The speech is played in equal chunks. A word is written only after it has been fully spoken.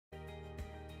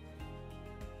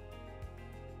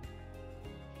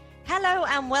Hello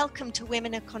and welcome to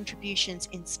Women of Contributions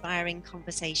Inspiring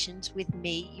Conversations with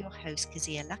me, your host,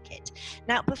 Kezia Luckett.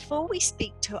 Now, before we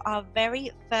speak to our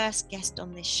very first guest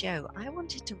on this show, I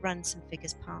wanted to run some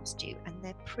figures past you, and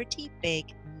they're pretty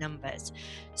big numbers.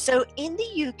 So in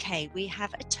the UK, we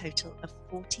have a total of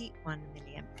 41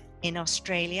 million. In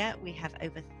Australia, we have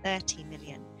over 30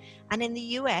 million. And in the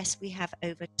US, we have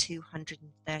over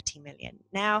 230 million.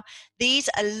 Now, these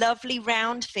are lovely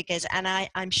round figures, and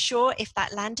I'm sure if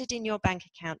that landed in your bank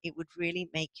account, it would really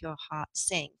make your heart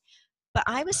sing. But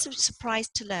I was so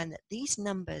surprised to learn that these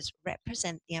numbers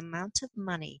represent the amount of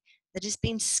money that has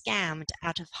been scammed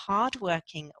out of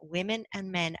hardworking women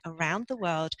and men around the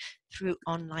world through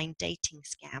online dating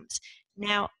scams.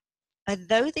 Now,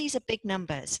 although these are big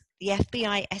numbers, the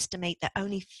FBI estimate that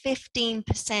only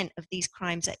 15% of these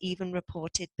crimes are even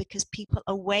reported because people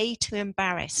are way too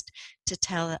embarrassed to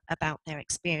tell about their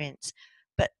experience.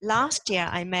 But last year,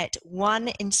 I met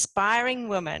one inspiring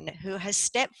woman who has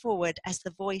stepped forward as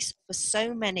the voice for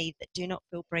so many that do not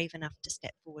feel brave enough to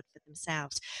step forward for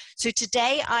themselves. So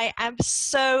today, I am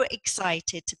so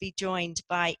excited to be joined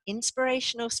by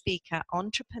inspirational speaker,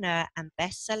 entrepreneur, and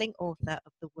best-selling author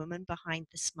of The Woman Behind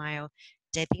the Smile,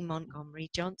 Debby Montgomery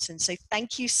Johnson. So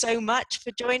thank you so much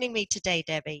for joining me today,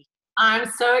 Debby. I'm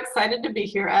so excited to be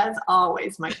here, as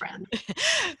always, my friend.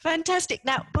 Fantastic.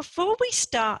 Now, before we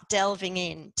start delving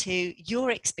into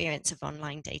your experience of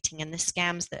online dating and the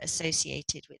scams that are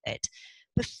associated with it,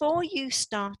 before you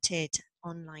started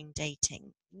online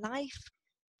dating, life,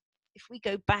 if we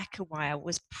go back a while,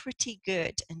 was pretty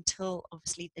good until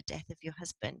obviously the death of your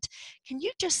husband. Can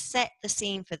you just set the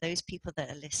scene for those people that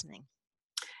are listening?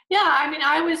 Yeah,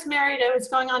 I was married, I was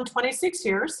going on 26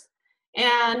 years,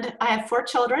 and I have 4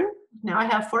 children. Now I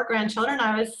have 4 grandchildren.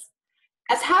 I was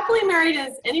as happily married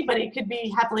as anybody could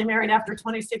be happily married after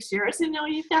 26 years. You know,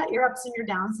 you've got your ups and your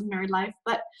downs in married life,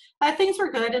 but things were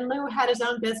good, and Lou had his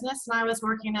own business, and I was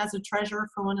working as a treasurer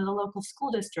for one of the local school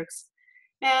districts.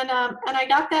 And I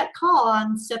got that call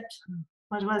on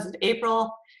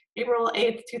April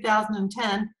 8th,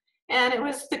 2010. And it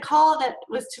was the call that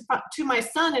was to my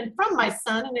son and from my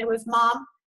son, and it was, "Mom,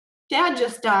 Dad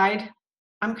just died.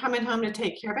 I'm coming home to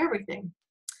take care of everything."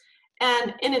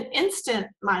 And in an instant,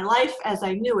 my life as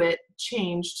I knew it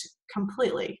changed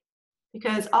completely,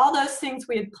 because all those things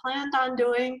we had planned on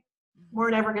doing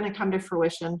weren't ever going to come to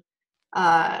fruition.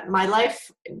 My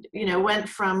life, went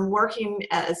from working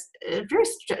as a very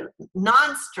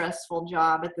non-stressful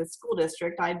job at the school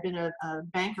district. I'd been a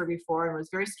banker before, and it was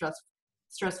very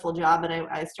stressful job, and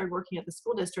I started working at the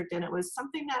school district, and it was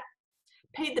something that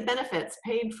paid the benefits,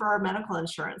 paid for our medical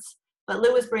insurance. But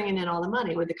Lou was bringing in all the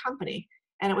money with the company,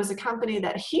 and it was a company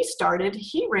that he started,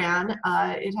 he ran.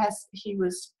 He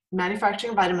was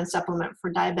manufacturing a vitamin supplement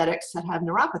for diabetics that have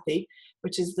neuropathy,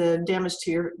 which is the damage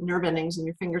to your nerve endings in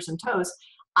your fingers and toes.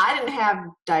 I didn't have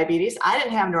diabetes, I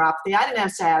didn't have neuropathy, I didn't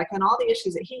have sciatica, and all the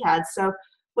issues that he had. So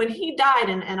when he died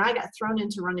and I got thrown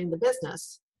into running the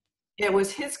business, it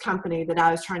was his company that I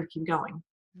was trying to keep going.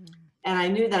 And I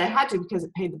knew that I had to, because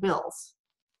it paid the bills.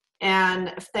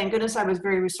 And thank goodness I was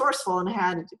very resourceful and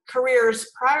had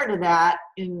careers prior to that.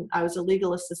 I was a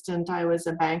legal assistant, I was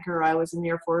a banker, I was in the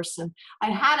Air Force, and I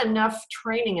had enough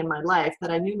training in my life that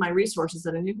I knew my resources,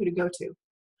 that I knew who to go to.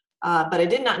 But I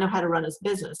did not know how to run his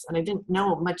business, and I didn't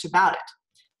know much about it.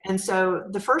 And so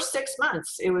the first 6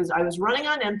 months, I was running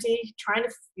on empty, trying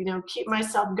to keep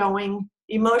myself going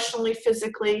emotionally,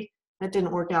 physically. That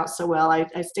didn't work out so well.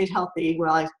 I stayed healthy.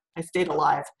 Well, I stayed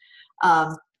alive.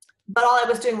 But all I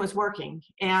was doing was working.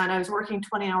 And I was working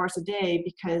 20 hours a day,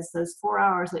 because those 4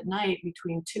 hours at night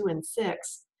between 2 and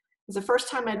 6 was the first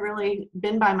time I'd really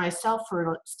been by myself for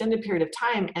an extended period of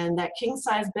time. And that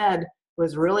king-size bed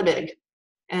was really big.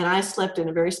 And I slept in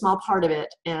a very small part of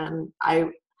it. And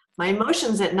my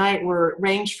emotions at night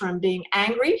ranged from being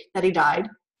angry that he died,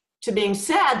 to being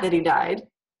sad that he died,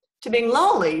 to being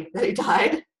lonely that he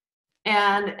died.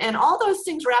 And all those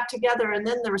things wrapped together, and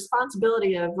then the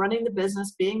responsibility of running the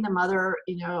business, being the mother.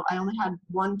 I only had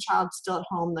one child still at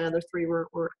home. The other 3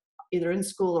 were either in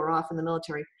school or off in the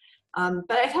military.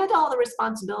 But I had all the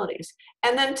responsibilities.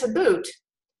 And then to boot,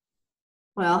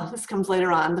 well, this comes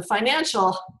later on, the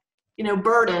financial,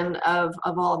 burden of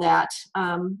all that.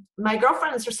 My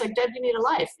girlfriends were saying, "Deb, you need a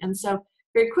life." And so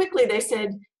very quickly they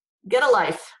said, "Get a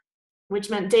life," which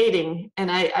meant dating.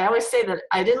 And I always say that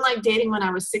I didn't like dating when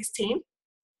I was 16.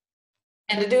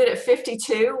 And to do it at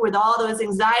 52 with all those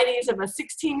anxieties of a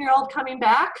 16-year-old coming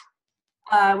back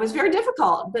was very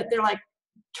difficult. But they're like,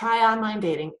 "Try online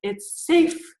dating. It's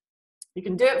safe. You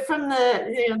can do it from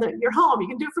your home. You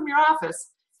can do it from your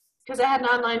office." Because I had an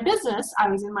online business, I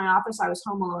was in my office, I was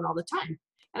home alone all the time.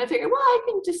 And I figured, well, I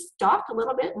can just stalk a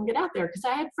little bit and get out there, because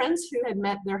I had friends who had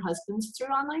met their husbands through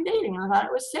online dating, and I thought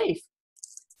it was safe.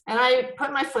 And I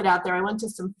put my foot out there. I went to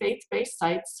some faith-based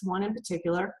sites, one in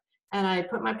particular, and I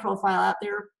put my profile out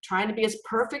there, trying to be as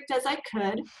perfect as I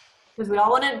could, because we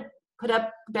all want to put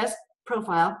up the best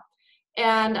profile.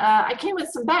 And I came with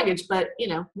some baggage, but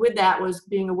with that was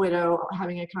being a widow,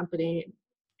 having a company,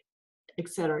 et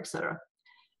cetera, et cetera.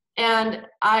 And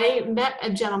I met a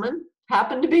gentleman,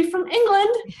 happened to be from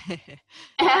England,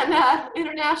 and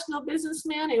international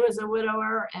businessman. He was a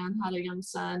widower and had a young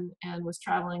son, and was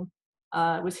traveling.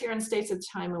 Was here in the States at the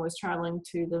time, and was traveling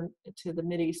to the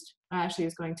Mideast. Actually, he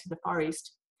was going to the Far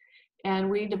East. And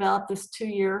we developed this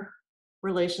 2-year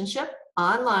relationship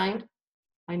online.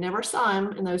 I never saw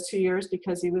him in those 2 years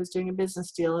because he was doing a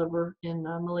business deal over in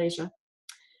Malaysia.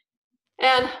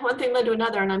 And one thing led to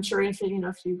another, and I'm sure if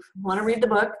you want to read the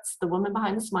book, it's The Woman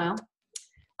Behind the Smile.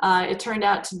 It turned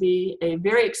out to be a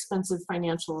very expensive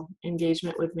financial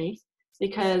engagement with me,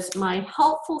 because my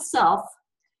helpful self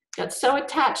got so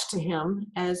attached to him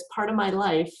as part of my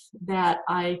life that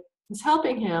I was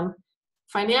helping him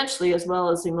financially as well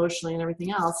as emotionally and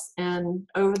everything else. And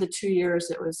over the 2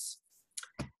 years, it was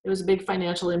a big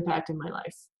financial impact in my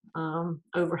life.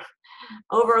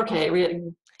 Okay,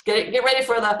 get ready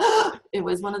for it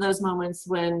was one of those moments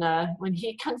when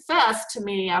he confessed to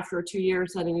me after 2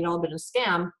 years that it had all been a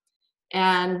scam.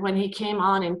 And when he came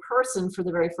on in person for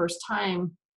the very first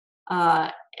time,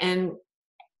 and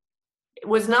it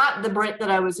was not the Brit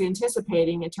that I was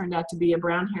anticipating. It turned out to be a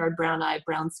brown-haired, brown-eyed,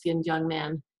 brown-skinned young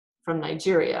man from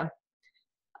Nigeria.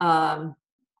 And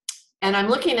I'm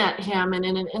looking at him, and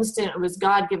in an instant, it was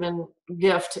God-given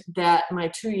gift that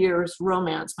my 2 years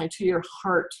romance, my 2-year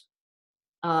heart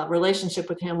relationship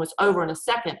with him was over in a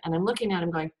second. And I'm looking at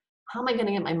him going, how am I going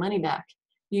to get my money back?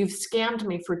 You've scammed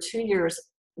me for 2 years.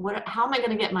 How am I going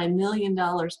to get my $1 million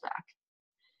back?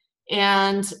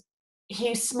 And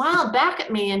he smiled back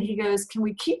at me and he goes, can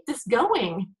we keep this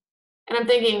going? And I'm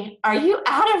thinking, are you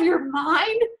out of your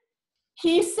mind?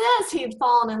 He says he'd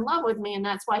fallen in love with me, and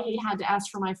that's why he had to ask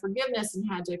for my forgiveness and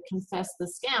had to confess the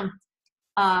scam.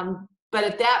 But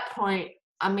at that point,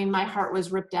 I mean, my heart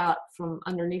was ripped out from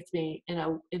underneath me in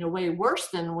a way worse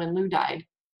than when Lou died,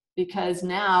 because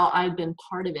now I'd been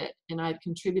part of it and I'd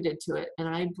contributed to it. And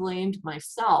I blamed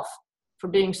myself for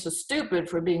being so stupid,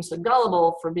 for being so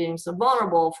gullible, for being so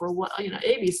vulnerable, for what,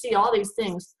 ABC, all these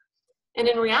things. And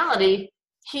in reality,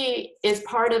 he is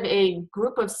part of a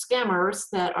group of scammers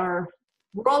that are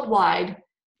worldwide,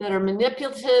 that are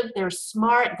manipulative, they're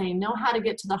smart, they know how to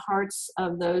get to the hearts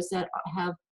of those that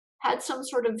have had some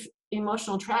sort of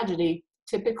emotional tragedy,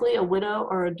 typically a widow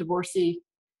or a divorcee,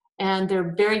 and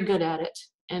they're very good at it.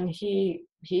 And he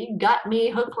got me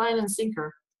hook, line, and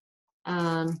sinker.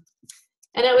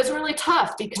 And it was really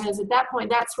tough, because at that point,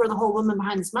 that's where the whole Woman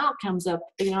Behind the Smile comes up.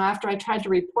 After I tried to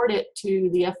report it to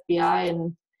the FBI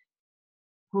and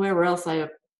whoever else I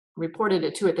reported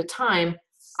it to at the time,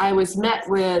 I was met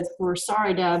with, we're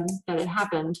sorry, Deb, that it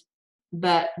happened,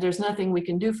 but there's nothing we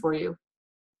can do for you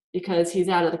because he's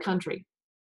out of the country.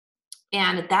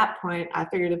 And at that point, I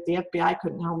figured if the FBI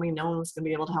couldn't help me, no one was going to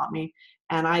be able to help me.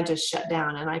 And I just shut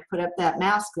down, and I put up that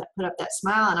mask, put up that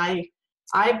smile, and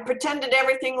I pretended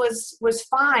everything was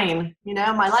fine.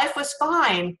 My life was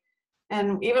fine.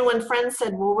 And even when friends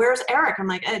said, well, where's Eric? I'm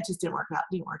like, it just didn't work out.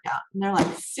 And they're like,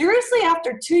 seriously?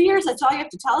 After 2 years, that's all you have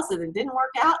to tell us, that it didn't work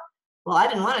out? Well, I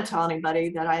didn't want to tell anybody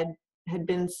that I had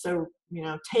been so,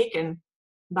 taken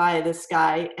by this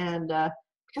guy. And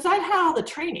because I'd had all the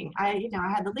training. I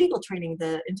had the legal training,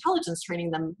 the intelligence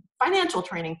training, the financial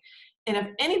training. And if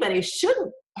anybody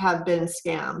shouldn't have been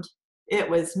scammed, it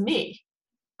was me.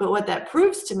 But what that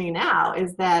proves to me now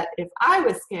is that if I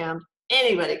was scammed,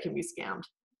 anybody can be scammed,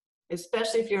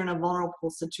 especially if you're in a vulnerable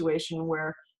situation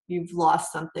where you've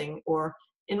lost something. Or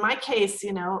in my case,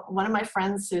 one of my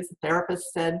friends who's a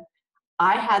therapist said,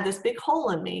 I had this big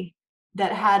hole in me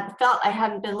that felt I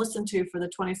hadn't been listened to for the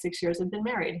 26 years I'd been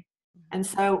married. And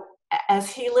so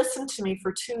as he listened to me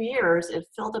for 2 years, it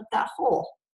filled up that hole.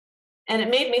 And it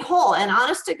made me whole. And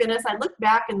honest to goodness, I look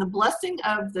back, and the blessing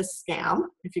of the scam,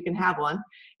 if you can have one,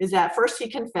 is that first he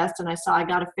confessed, and I saw I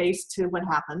got a face to what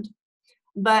happened.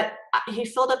 But he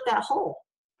filled up that hole.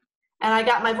 And I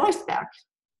got my voice back.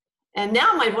 And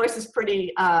now my voice is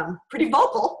pretty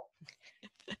vocal,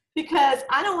 because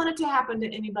I don't want it to happen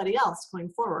to anybody else going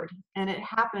forward. And it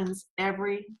happens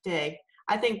every day.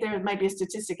 I think there might be a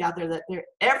statistic out there that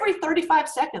every 35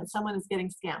 seconds, someone is getting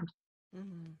scammed.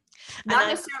 Mm-hmm. Not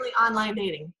necessarily online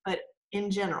dating, but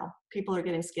in general, people are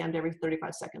getting scammed every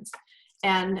 35 seconds.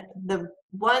 And the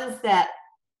ones that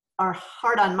are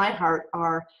hard on my heart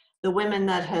are the women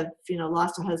that have,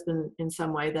 lost a husband in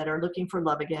some way that are looking for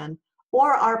love again,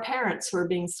 or our parents who are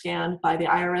being scammed by the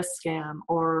IRS scam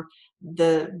or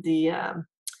the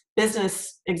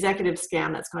business executive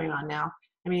scam that's going on now.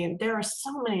 I mean, there are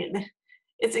so many.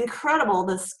 It's incredible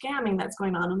the scamming that's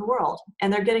going on in the world,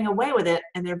 and they're getting away with it,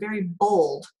 and they're very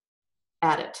bold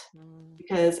at it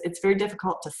because it's very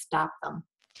difficult to stop them.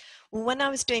 Well, when I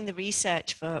was doing the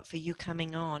research for you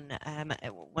coming on,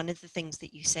 one of the things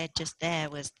that you said just there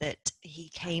was that he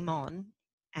came on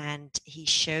and he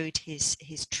showed his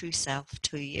true self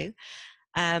to you,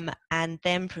 and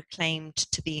then proclaimed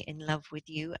to be in love with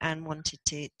you and wanted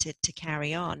to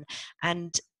carry on.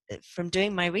 And from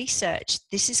doing my research,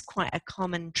 this is quite a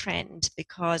common trend,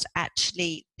 because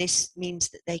actually this means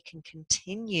that they can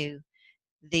continue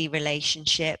the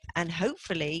relationship and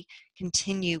hopefully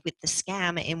continue with the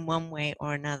scam in one way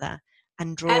or another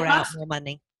and draw out more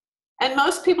money. And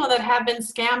most people that have been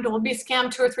scammed will be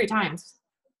scammed 2 or 3 times,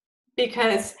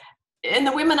 because in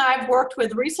the women I've worked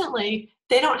with recently,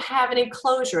 they don't have any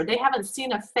closure. They haven't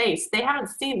seen a face. They haven't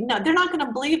seen, no, they're not going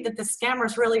to believe that the scammer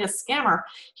is really a scammer.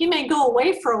 He may go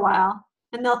away for a while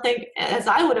and they'll think, as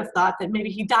I would have thought, that maybe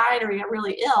he died or he got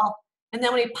really ill. And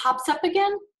then when he pops up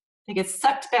again, they get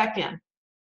sucked back in.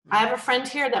 I have a friend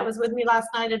here that was with me last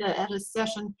night at a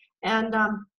session, and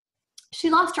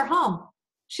she lost her home.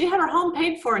 She had her home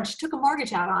paid for, and she took a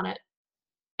mortgage out on it,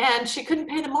 and she couldn't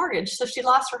pay the mortgage, so she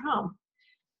lost her home.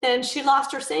 Then she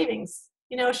lost her savings.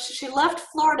 She left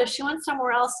Florida, she went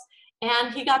somewhere else,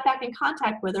 and he got back in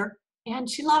contact with her, and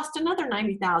she lost another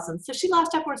 $90,000. So she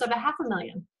lost upwards of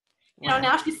 $500,000. Wow.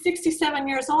 Now she's 67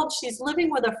 years old. She's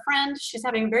living with a friend. She's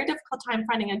having a very difficult time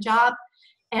finding a job.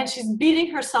 And she's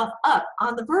beating herself up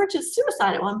on the verge of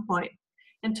suicide at one point,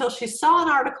 until she saw an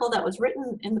article that was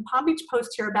written in the Palm Beach Post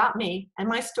here about me and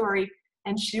my story.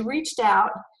 And she reached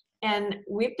out, and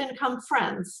we've become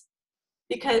friends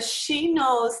because she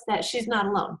knows that she's not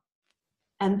alone.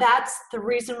 And that's the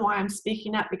reason why I'm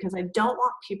speaking up, because I don't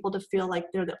want people to feel like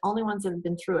they're the only ones that have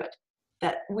been through it,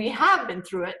 that we have been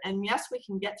through it. And yes, we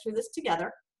can get through this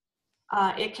together.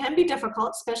 It can be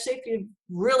difficult, especially if you've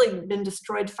really been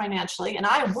destroyed financially, and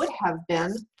I would have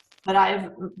been, but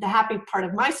the happy part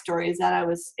of my story is that I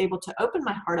was able to open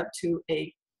my heart up to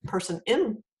a person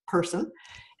in person,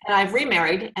 and I've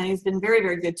remarried, and he's been very,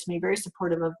 very good to me, very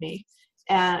supportive of me.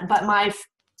 But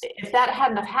if that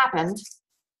hadn't have happened,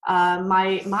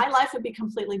 my life would be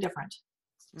completely different.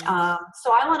 So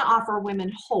I want to offer women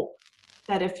hope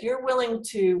that if you're willing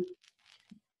to,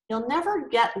 you'll never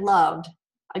get loved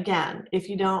again if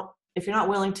you're not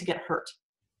willing to get hurt.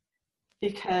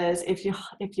 Because if you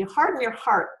harden your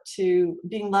heart to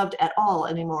being loved at all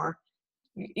anymore,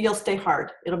 you'll stay hard.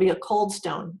 It'll be a cold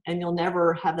stone, and you'll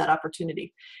never have that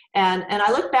opportunity. And I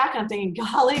look back and I'm thinking,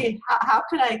 golly, how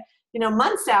could I,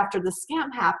 months after the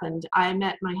scam happened, I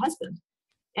met my husband,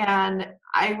 and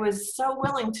I was so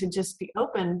willing to just be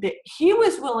open, but he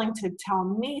was willing to tell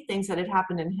me things that had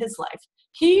happened in his life.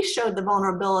 He showed the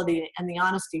vulnerability and the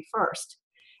honesty first.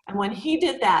 And when he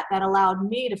did that, that allowed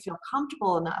me to feel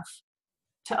comfortable enough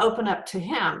to open up to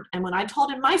him. And when I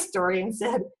told him my story and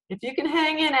said, if you can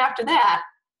hang in after that,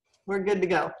 we're good to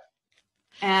go.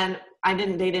 And I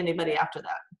didn't date anybody after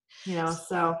that,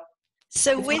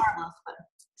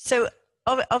 so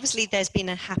obviously there's been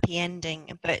a happy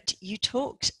ending, but you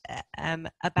talked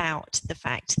about the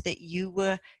fact that you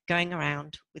were going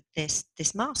around with this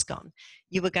mask on.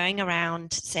 You were going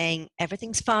around saying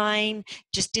everything's fine,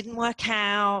 just didn't work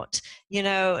out,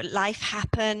 life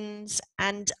happens.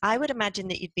 And I would imagine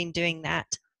that you'd been doing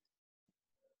that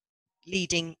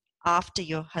leading after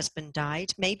your husband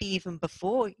died, maybe even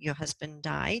before your husband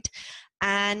died.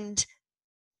 And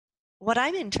what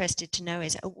I'm interested to know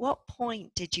is, at what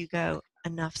point did you go,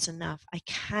 enough's enough? I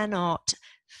cannot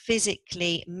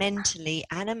physically, mentally,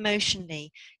 and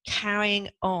emotionally carrying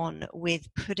on with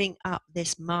putting up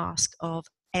this mask of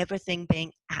everything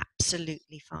being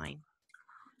absolutely fine.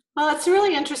 Well, it's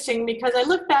really interesting, because I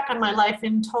look back on my life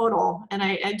in total, and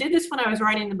I did this when I was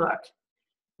writing the book,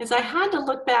 is I had to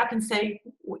look back and say,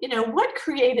 what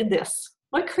created this?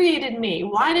 What created me?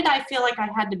 Why did I feel like I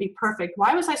had to be perfect?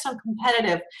 Why was I so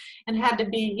competitive and had to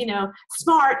be,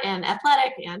 smart and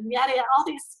athletic and yada, yada, all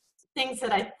these things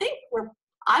that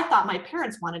I thought my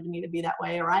parents wanted me to be that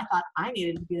way, or I thought I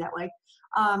needed to be that way.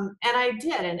 And I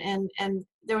did. And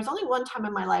there was only one time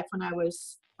in my life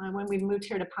when we moved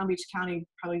here to Palm Beach County,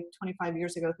 probably 25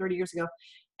 years ago, 30 years ago.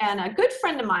 And a good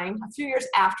friend of mine, a few years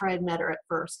after I had met her at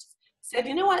first, said,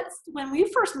 you know what, when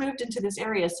we first moved into this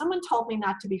area, someone told me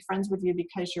not to be friends with you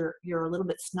because you're a little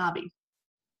bit snobby.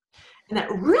 And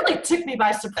that really took me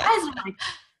by surprise. I'm like,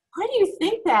 why do you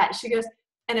think that? She goes,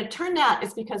 And it turned out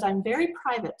it's because I'm very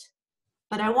private,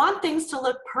 but I want things to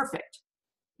look perfect,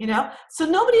 you know? So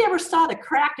nobody ever saw the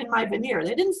crack in my veneer.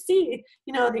 They didn't see,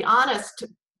 you know, the honest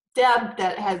Deb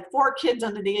that had 4 kids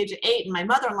under the age of 8 and my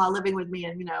mother-in-law living with me,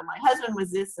 and, you know, my husband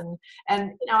was this, and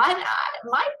you know,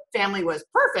 my family was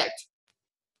perfect.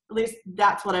 At least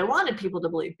that's what I wanted people to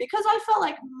believe, because I felt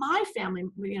like my family,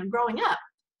 you know, growing up,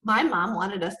 my mom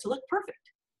wanted us to look perfect.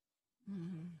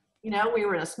 Mm-hmm. You know, we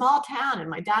were in a small town and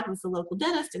my dad was the local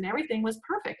dentist and everything was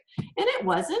perfect. And it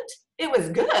wasn't. It was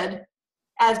good,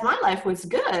 as my life was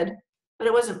good, but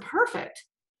it wasn't perfect.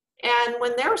 And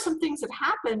when there were some things that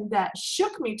happened that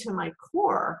shook me to my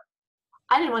core,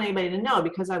 I didn't want anybody to know,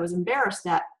 because I was embarrassed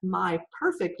that my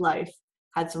perfect life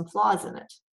had some flaws in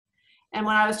it. And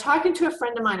when I was talking to a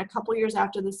friend of mine a couple years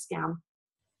after this scam,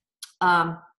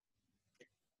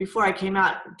 before I came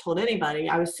out and told anybody,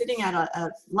 I was sitting at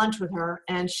a lunch with her,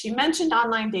 and she mentioned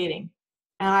online dating.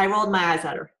 And I rolled my eyes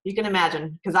at her. You can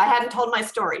imagine, because I hadn't told my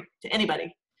story to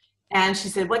anybody. And she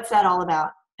said, "What's that all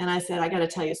about?" And I said, "I got to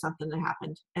tell you something that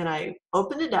happened." And I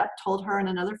opened it up, told her and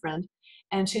another friend.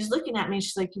 And she's looking at me, and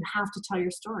she's like, "You have to tell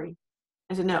your story."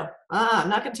 I said, "No, I'm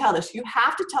not going to tell this. You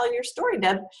have to tell your story,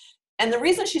 Deb." And the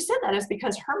reason she said that is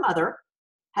because her mother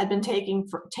had been taken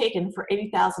for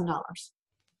 $80,000,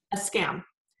 a scam.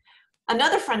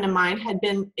 Another friend of mine had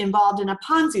been involved in a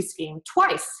Ponzi scheme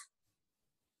twice.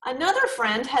 Another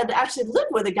friend had actually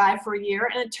lived with a guy for a year,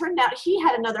 and it turned out he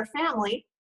had another family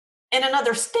in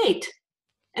another state,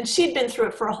 and she'd been through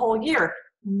it for a whole year.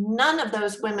 None of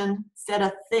those women said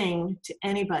a thing to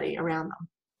anybody around them.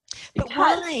 But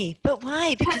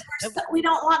why? Because we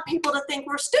don't want people to think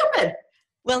we're stupid.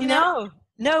 Well,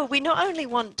 no, we not only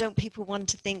don't people want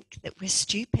to think that we're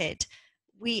stupid,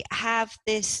 we have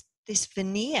this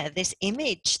veneer, this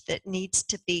image that needs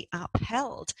to be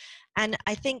upheld. And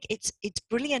I think it's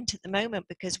brilliant at the moment,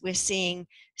 because we're seeing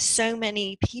so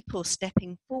many people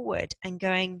stepping forward and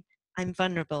going, "I'm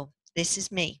vulnerable. This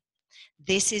is me.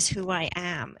 This is who I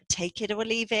am. Take it or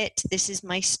leave it. This is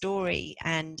my story."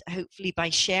 And hopefully by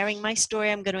sharing my story,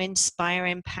 I'm going to inspire,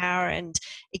 empower, and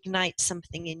ignite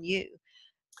something in you.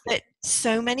 But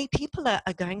so many people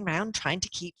are going around trying to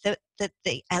keep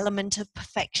the element of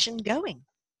perfection going.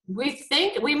 We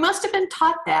think we must have been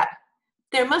taught that.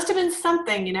 There must have been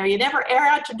something, you know, you never air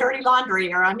out your dirty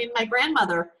laundry. Or, I mean, my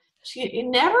grandmother, she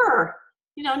never,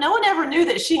 you know, no one ever knew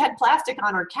that she had plastic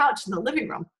on her couch in the living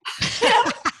room. You know,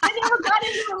 I never got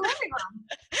into the living room.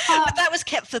 But that was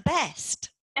kept for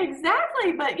best.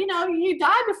 Exactly. But, you know, you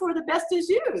die before the best is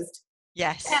used.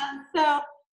 Yes. And so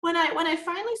when I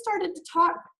finally started to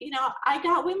talk, you know, I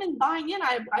got women buying in.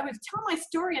 I would tell my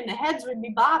story and the heads would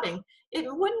be bobbing. It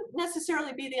wouldn't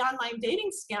necessarily be the online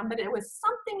dating scam, but it was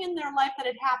something in their life that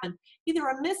had happened, either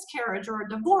a miscarriage or a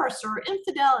divorce or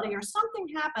infidelity, or something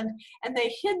happened, and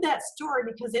they hid that story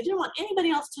because they didn't want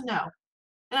anybody else to know.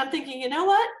 And I'm thinking, you know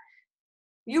what?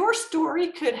 Your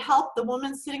story could help the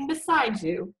woman sitting beside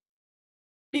you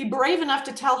be brave enough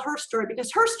to tell her story, because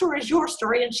her story is your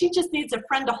story, and she just needs a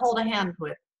friend to hold a hand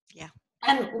with. Yeah.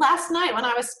 And last night when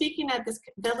I was speaking at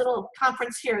the little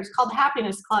conference here, it's called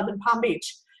Happiness Club in Palm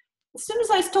Beach. As soon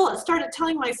as I started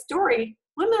telling my story,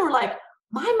 women were like,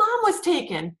 "My mom was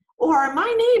taken," or "My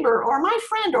neighbor," or "My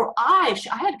friend," or I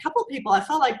had a couple of people, I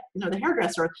felt like, you know, the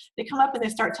hairdresser, they come up and they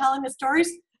start telling the stories.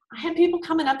 I had people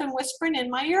coming up and whispering in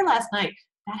my ear last night,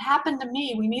 "That happened to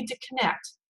me. We need to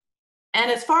connect." And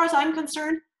as far as I'm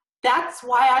concerned, that's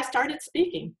why I started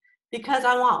speaking, because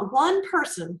I want one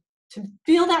person to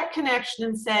feel that connection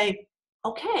and say,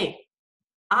 "Okay,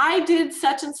 I did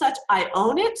such and such. I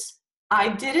own it. I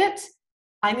did it.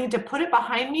 I need to put it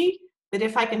behind me. But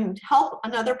if I can help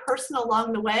another person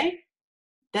along the way,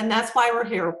 then that's why we're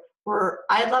here."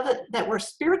 I love it that we're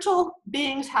spiritual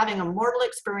beings having a mortal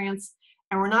experience,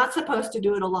 and we're not supposed to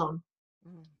do it alone.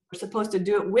 We're supposed to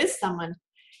do it with someone.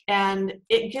 And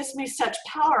it gives me such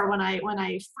power when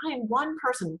I find one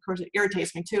person. Of course, it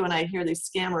irritates me too when I hear these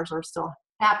scammers are still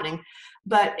happening.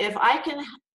 But if I can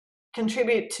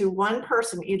contribute to one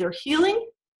person either healing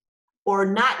or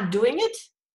not doing it,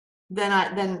 then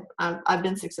I've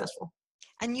been successful.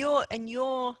 And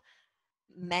your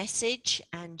message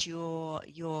and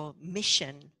your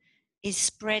mission is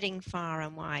spreading far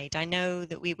and wide. I know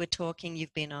that we were talking,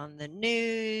 you've been on the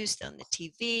news, on the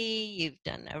TV, you've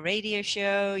done a radio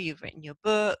show, you've written your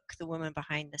book, The Woman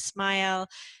Behind the Smile.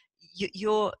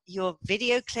 Your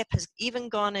video clip has even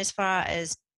gone as far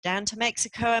as down to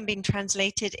Mexico and been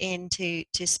translated into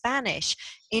Spanish,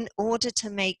 in order to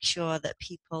make sure that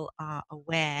people are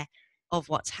aware of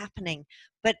what's happening.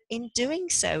 But in doing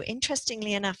so,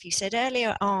 interestingly enough, you said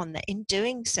earlier on that in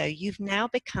doing so, you've now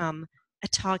become a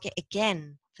target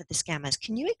again for the scammers.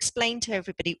 Can you explain to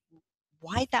everybody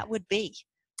why that would be?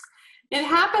 It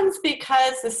happens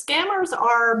because the scammers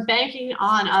are banking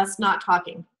on us not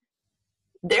talking.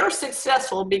 They're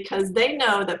successful because they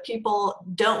know that people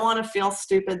don't want to feel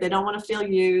stupid. They don't want to feel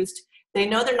used. They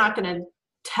know they're not going to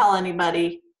tell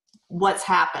anybody what's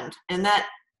happened. And that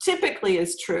typically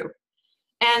is true.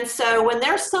 And so when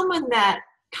there's someone that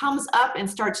comes up and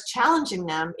starts challenging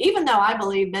them, even though I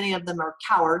believe many of them are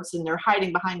cowards and they're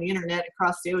hiding behind the internet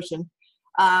across the ocean,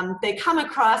 they come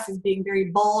across as being very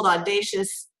bold,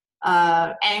 audacious,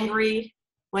 angry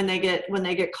when they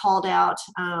get called out,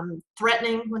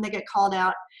 threatening when they get called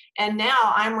out. And now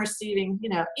I'm receiving,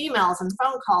 emails and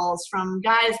phone calls from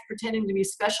guys pretending to be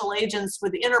special agents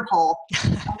with the Interpol.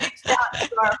 I reached out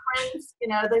to our friends,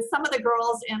 there's some of the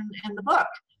girls in the book.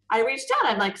 I reached out,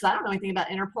 I'm like, because I don't know anything about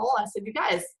Interpol. I said, you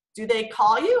guys, do they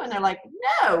call you? And they're like,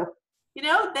 no.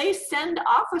 They send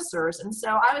officers. And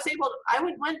so I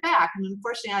went back, and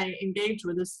unfortunately I engaged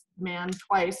with this man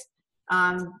twice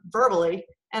verbally.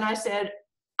 And I said,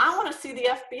 I want to see the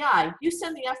FBI. You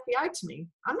send the FBI to me.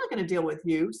 I'm not going to deal with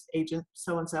you, agent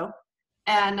so-and-so.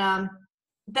 And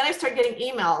then I started getting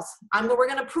emails. We're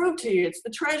going to prove to you. It's the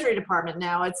Treasury Department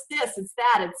now. It's this, it's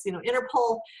that. It's,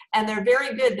 Interpol. And they're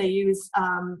very good. They use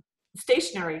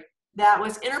stationery. That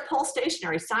was Interpol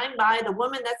stationery signed by the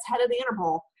woman that's head of the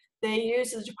Interpol. They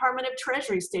use the Department of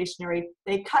Treasury stationery.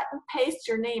 They cut and paste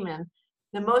your name in.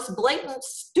 The most blatant,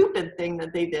 stupid thing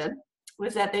that they did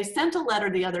was that they sent a letter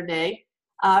the other day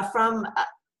from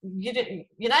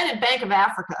United Bank of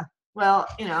Africa. Well,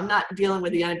 I'm not dealing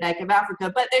with the United Bank of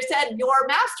Africa, but they said your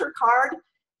MasterCard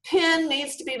PIN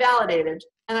needs to be validated.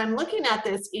 And I'm looking at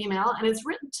this email, and it's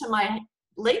written to my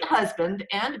late husband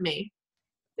and me.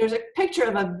 There's a picture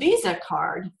of a Visa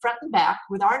card front and back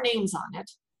with our names on it.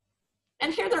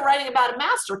 And here they're writing about a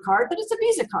MasterCard, but it's a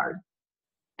Visa card.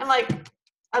 I'm like,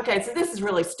 okay, so this is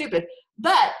really stupid.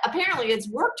 But apparently it's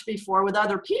worked before with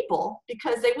other people,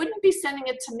 because they wouldn't be sending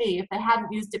it to me if they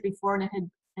hadn't used it before and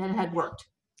it had worked.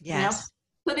 Yes.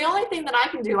 So the only thing that I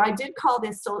can do, I did call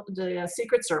the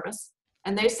Secret Service,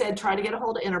 and they said try to get a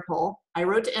hold of Interpol. I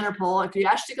wrote to Interpol. If you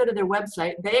actually go to their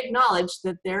website, they acknowledge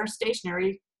that their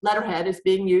stationery letterhead is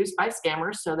being used by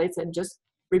scammers. So they said just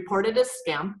report it as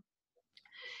scam.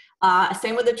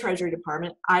 Same with the Treasury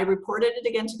Department. I reported it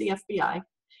again to the FBI.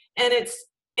 And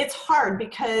it's hard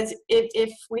because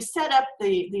if we set up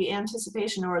the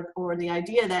anticipation or the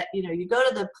idea that, you go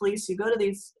to the police, you go to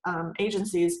these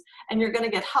agencies, and you're going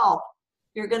to get help,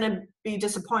 you're going to be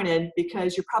disappointed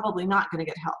because you're probably not going to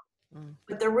get help.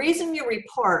 But the reason you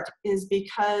report is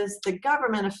because the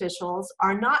government officials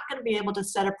are not going to be able to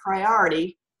set a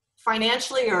priority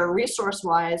financially or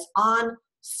resource-wise on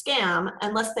scam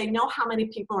unless they know how many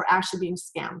people are actually being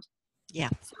scammed. Yeah.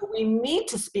 So we need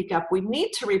to speak up. We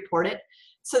need to report it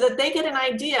so that they get an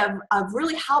idea of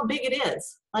really how big it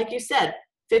is. Like you said,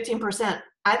 15%.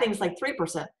 I think it's like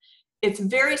 3%. It's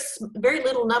very, very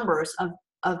little numbers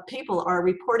of people are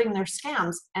reporting their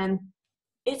scams, and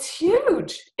it's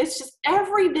huge. It's just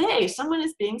every day someone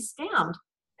is being scammed,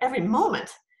 every moment.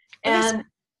 And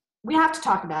we have to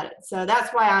talk about it. So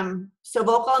that's why I'm so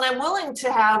vocal, and I'm willing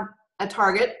to have a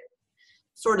target,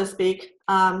 so to speak.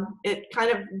 It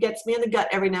kind of gets me in the gut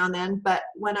every now and then, but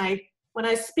when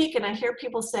I speak and I hear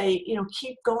people say,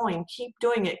 keep going, keep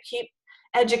doing it, keep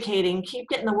educating, keep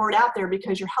getting the word out there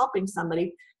because you're helping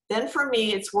somebody, then for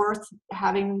me it's worth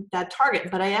having that target.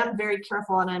 But I am very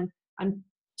careful, and I'm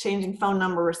changing phone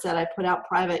numbers that I put out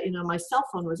private. My cell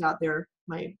phone was out there,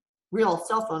 my real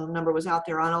cell phone number was out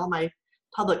there on all my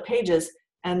public pages,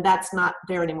 and that's not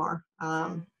there anymore.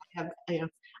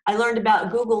 I learned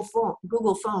about Google phone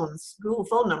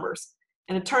numbers,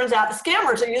 and it turns out the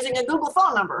scammers are using a Google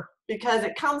phone number because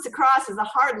it comes across as a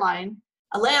hard line,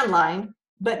 a landline,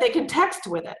 but they can text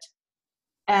with it.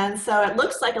 And so it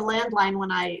looks like a landline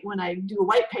when I do a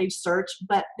white page search,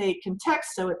 but they can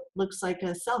text, so it looks like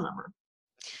a cell number.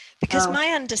 Because my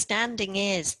understanding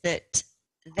is that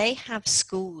they have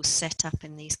schools set up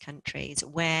in these countries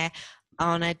where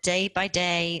on a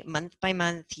day-by-day,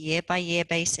 month-by-month, year-by-year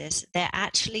basis, they're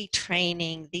actually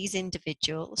training these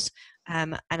individuals,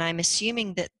 and I'm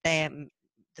assuming that the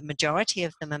majority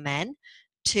of them are men,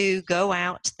 to go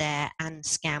out there and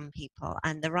scam people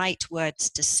and the right words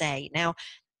to say. Now,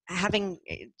 having,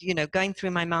 going through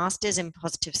my master's in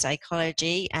positive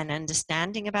psychology and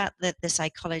understanding about the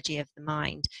psychology of the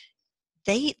mind,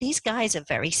 these guys are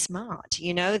very smart.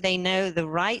 They know the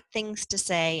right things to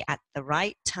say at the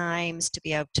right times to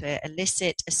be able to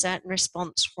elicit a certain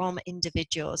response from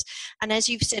individuals. And as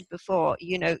you've said before,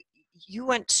 you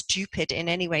weren't stupid in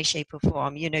any way, shape or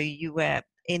form. You were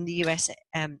in the US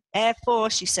Air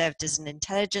Force, you served as an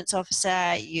intelligence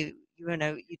officer, you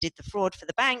did the fraud for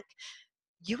the bank.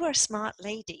 You were a smart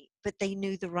lady, but they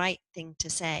knew the right thing to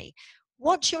say.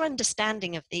 What's your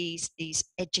understanding of these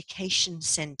education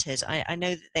centers? I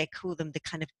know that they call them the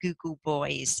kind of Google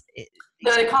boys.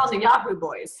 They call them the Yahoo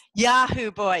boys.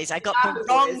 Yahoo boys. I got the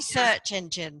wrong search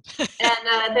engine.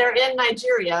 And they're in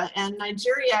Nigeria, and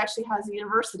Nigeria actually has a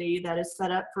university that is set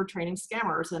up for training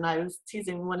scammers. And I was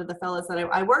teasing one of the fellows that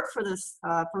I work for this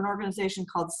for an organization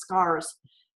called SCARS,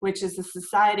 which is the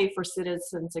Society for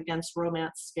Citizens Against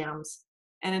Romance Scams,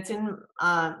 and it's in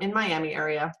Miami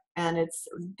area. And it's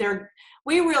there.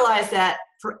 We realize that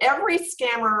for every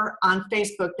scammer on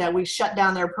Facebook that we shut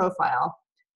down their profile,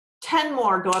 10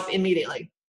 more go up immediately.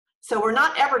 So we're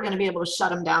not ever going to be able to shut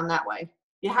them down that way.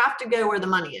 You have to go where the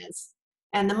money is.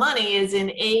 And the money is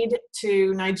in aid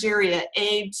to Nigeria,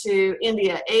 aid to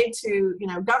India, aid to,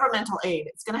 governmental aid.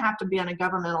 It's going to have to be on a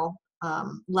governmental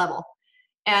level.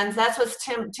 And that's what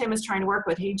Tim is trying to work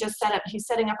with. He's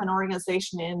setting up an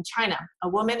organization in China. A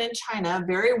woman in China, a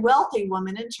very wealthy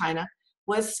woman in China,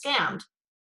 was scammed.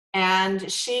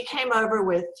 And she came over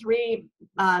with 3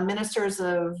 ministers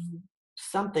of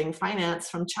something, finance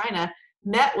from China,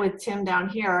 met with Tim down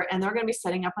here, and they're going to be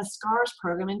setting up a SCARS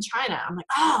program in China. I'm like,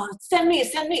 oh, send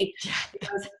me.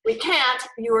 Because we can't,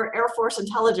 you were Air Force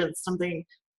intelligence, something.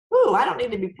 Ooh, I don't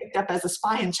need to be picked up as a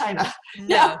spy in China.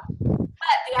 No.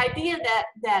 But the idea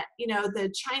that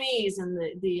the Chinese and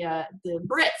the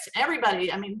Brits,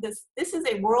 everybody, I mean, this is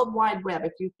a worldwide web.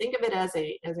 If you think of it as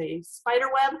a spider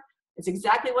web, it's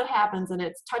exactly what happens, and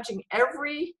it's touching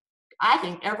every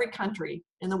country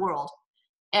in the world.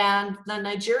 And the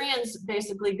Nigerians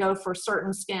basically go for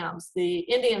certain scams. The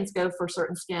Indians go for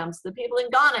certain scams. The people in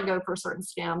Ghana go for certain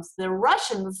scams. The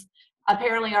Russians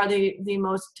apparently are the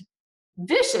most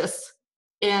vicious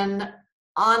in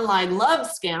online love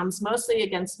scams, mostly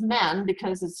against men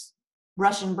because it's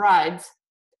Russian brides.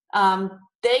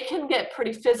 They can get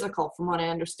pretty physical from what I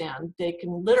understand. They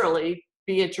can literally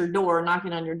be at your door,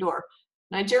 knocking on your door.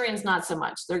 Nigerians, not so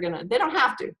much. They don't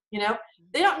have to,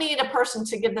 They don't need a person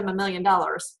to give them $1 million.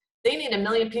 They need 1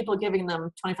 million people giving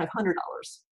them $2,500.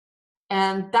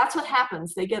 And that's what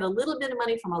happens. They get a little bit of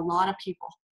money from a lot of people.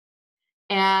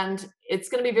 And it's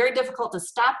going to be very difficult to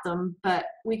stop them, but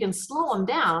we can slow them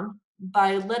down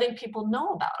by letting people know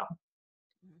about them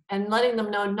and letting them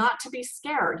know not to be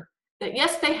scared. That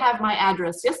yes, they have my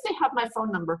address. Yes, they have my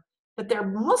phone number, but they're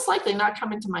most likely not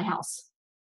coming to my house.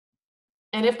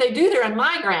 And if they do, they're in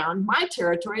my ground, my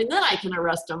territory, and then I can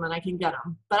arrest them and I can get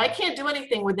them. But I can't do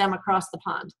anything with them across the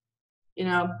pond.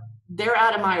 They're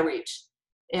out of my reach.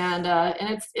 And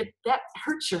that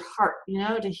hurts your heart,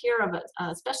 to hear of it,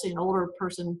 especially an older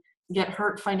person get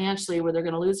hurt financially where they're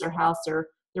going to lose their house or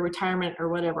their retirement or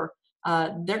whatever.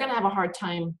 They're going to have a hard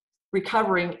time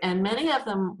recovering. And many of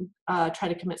them try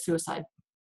to commit suicide.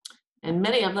 And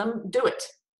many of them do it.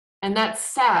 And that's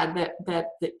sad that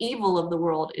the evil of the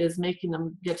world is making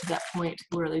them get to that point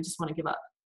where they just want to give up.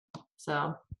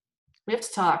 So we have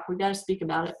to talk. We got to speak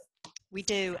about it. We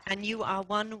do. And you are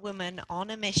one woman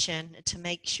on a mission to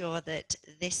make sure that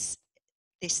this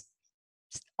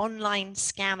online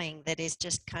scamming that is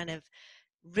just kind of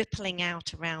rippling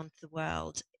out around the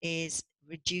world is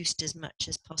reduced as much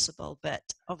as possible. But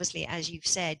obviously, as you've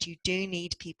said, you do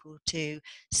need people to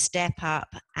step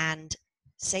up and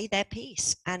say their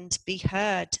piece and be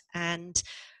heard, and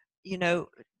go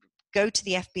to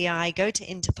the FBI, go to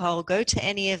Interpol, go to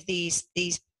any of these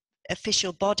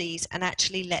official bodies and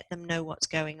actually let them know what's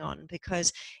going on,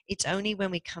 because it's only when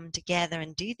we come together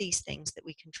and do these things that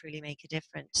we can truly make a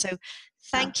difference. So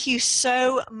thank you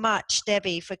so much,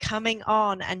 Debbie, for coming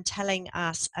on and telling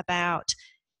us about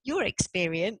your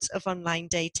experience of online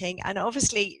dating. And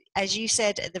obviously, as you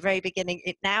said at the very beginning,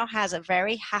 it now has a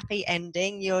very happy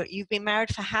ending. You've been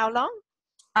married for how long?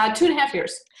 2.5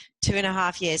 years.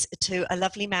 2.5 years to a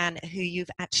lovely man who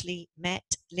you've actually met,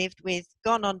 lived with,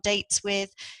 gone on dates with.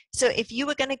 So if you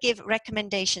were going to give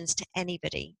recommendations to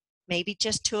anybody, maybe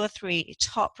just 2 or 3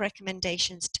 top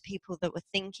recommendations to people that were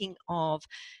thinking of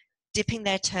dipping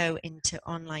their toe into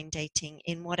online dating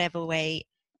in whatever way,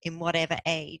 in whatever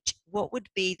age, what would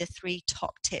be the 3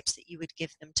 top tips that you would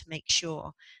give them to make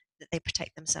sure that they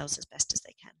protect themselves as best as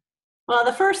they can? Well,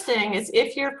 the first thing is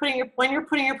when you're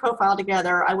putting your profile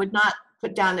together, I would not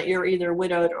put down that you're either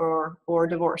widowed or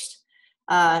divorced.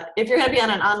 If you're going to be on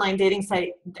an online dating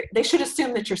site, they should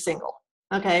assume that you're single.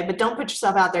 Okay, but don't put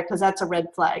yourself out there because that's a red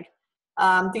flag.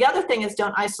 The other thing is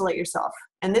don't isolate yourself.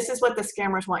 And this is what the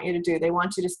scammers want you to do. They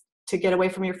want you to get away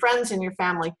from your friends and your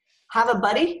family. Have a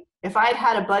buddy. if I'd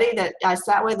had a buddy that I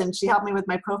sat with and she helped me with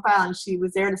my profile and she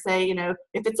was there to say, you know,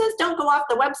 if it says don't go off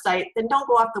the website, then don't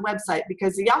go off the website,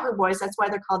 because the Yahoo boys, that's why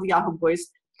they're called the Yahoo boys,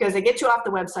 because they get you off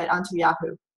the website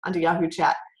onto Yahoo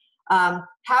chat.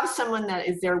 Have someone that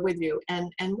is there with you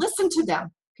and listen to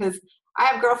them, because I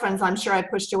have girlfriends I'm sure I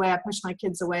pushed away. I pushed my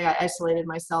kids away. I isolated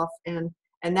myself, and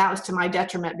that was to my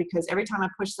detriment, because every time I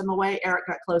pushed them away, Eric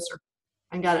got closer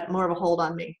and got more of a hold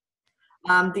on me.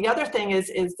 The other thing is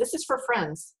this is for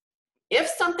friends. If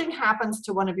something happens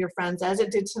to one of your friends, as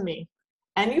it did to me,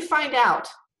 and you find out,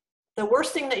 the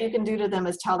worst thing that you can do to them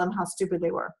is tell them how stupid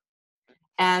they were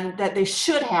and that they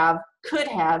could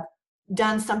have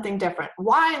done something different.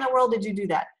 Why in the world did you do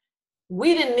that?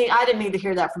 I didn't need to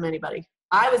hear that from anybody.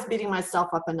 I was beating myself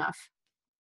up enough.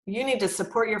 You need to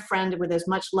support your friend with as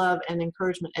much love and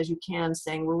encouragement as you can,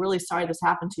 saying, we're really sorry this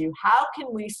happened to you. How can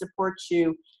we support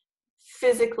you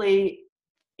physically,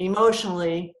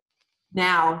 emotionally,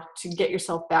 now to get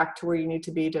yourself back to where you need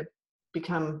to be to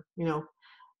become, you know,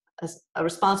 a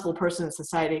responsible person in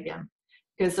society again?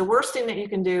 Because the worst thing that you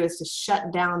can do is to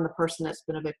shut down the person that's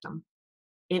been a victim.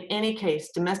 In any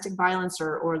case, domestic violence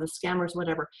or the scammers,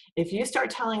 whatever, if you start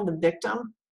telling the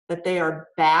victim that they are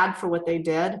bad for what they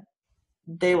did,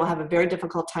 they will have a very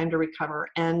difficult time to recover.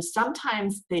 And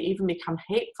sometimes they even become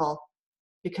hateful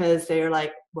because they're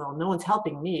like, well, no one's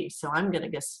helping me, so I'm going to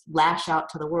just lash out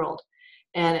to the world.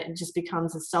 And it just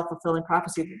becomes a self-fulfilling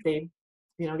prophecy that they,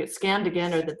 you know, get scammed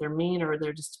again, or that they're mean, or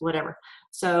they're just whatever.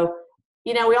 So,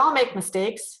 you know, we all make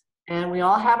mistakes and we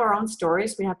all have our own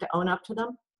stories. We have to own up to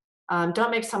them.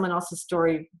 Don't make someone else's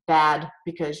story bad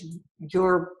because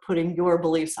you're putting your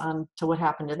beliefs on to what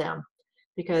happened to them.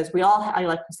 Because we all,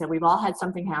 like we said, we've all had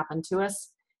something happen to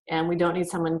us, and we don't need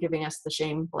someone giving us the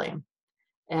shame blame.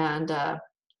 And,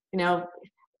 you know,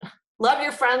 love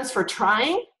your friends for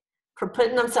trying, for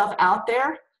putting themselves out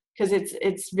there, because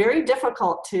it's very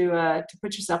difficult to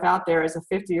put yourself out there as a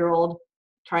 50-year-old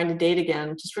trying to date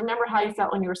again. Just remember how you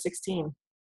felt when you were 16.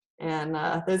 And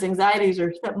those anxieties,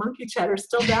 or that monkey chatter,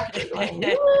 still back there going,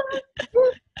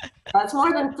 that's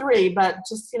more than 3, but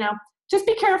just, you know, just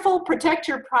be careful, protect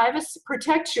your privacy,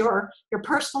 protect your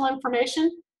personal information.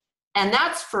 And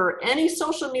that's for any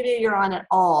social media you're on at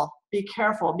all. Be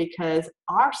careful, because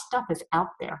our stuff is out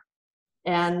there.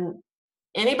 And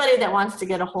anybody that wants to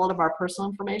get a hold of our personal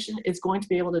information is going to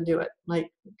be able to do it. Like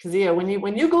Kezia, when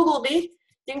you Google me,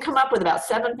 you can come up with about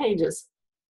 7 pages.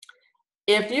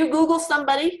 If you Google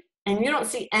somebody and you don't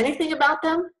see anything about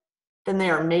them, then they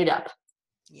are made up.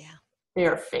 Yeah. They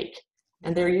are fake.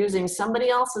 And they're using somebody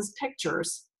else's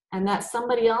pictures, and that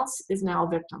somebody else is now a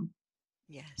victim.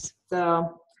 Yes.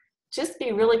 So just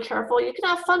be really careful. You can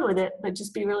have fun with it, but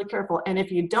just be really careful. And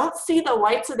if you don't see the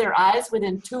whites of their eyes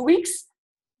within 2 weeks,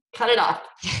 cut it off.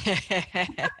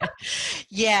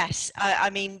 Yes,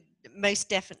 I mean, most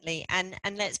definitely. And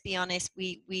let's be honest,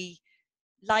 we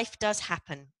life does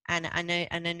happen. And I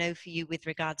know for you, with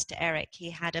regards to Eric,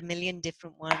 he had a million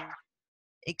different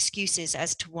excuses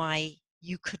as to why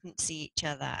you couldn't see each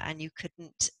other and you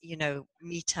couldn't, you know,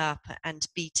 meet up and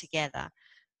be together.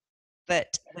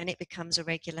 But when it becomes a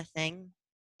regular thing,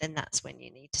 then that's when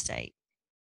you need to say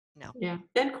no. Yeah,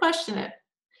 then question it,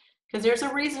 because there's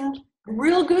a reason,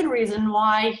 real good reason,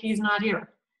 why he's not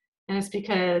here. And it's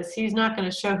because he's not going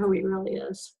to show who he really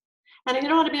is. And you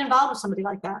don't want to be involved with somebody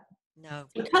like that. No.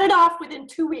 So cut it off within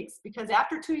 2 weeks, because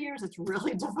after 2 years, it's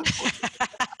really difficult.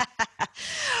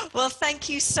 Well, thank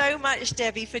you so much,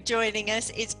 Debbie, for joining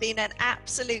us. It's been an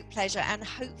absolute pleasure, and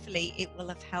hopefully it will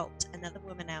have helped another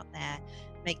woman out there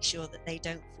make sure that they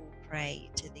don't fall prey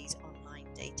to these online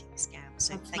dating scams.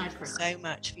 So thank you so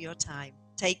much for your time.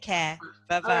 Take care.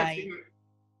 Bye-bye.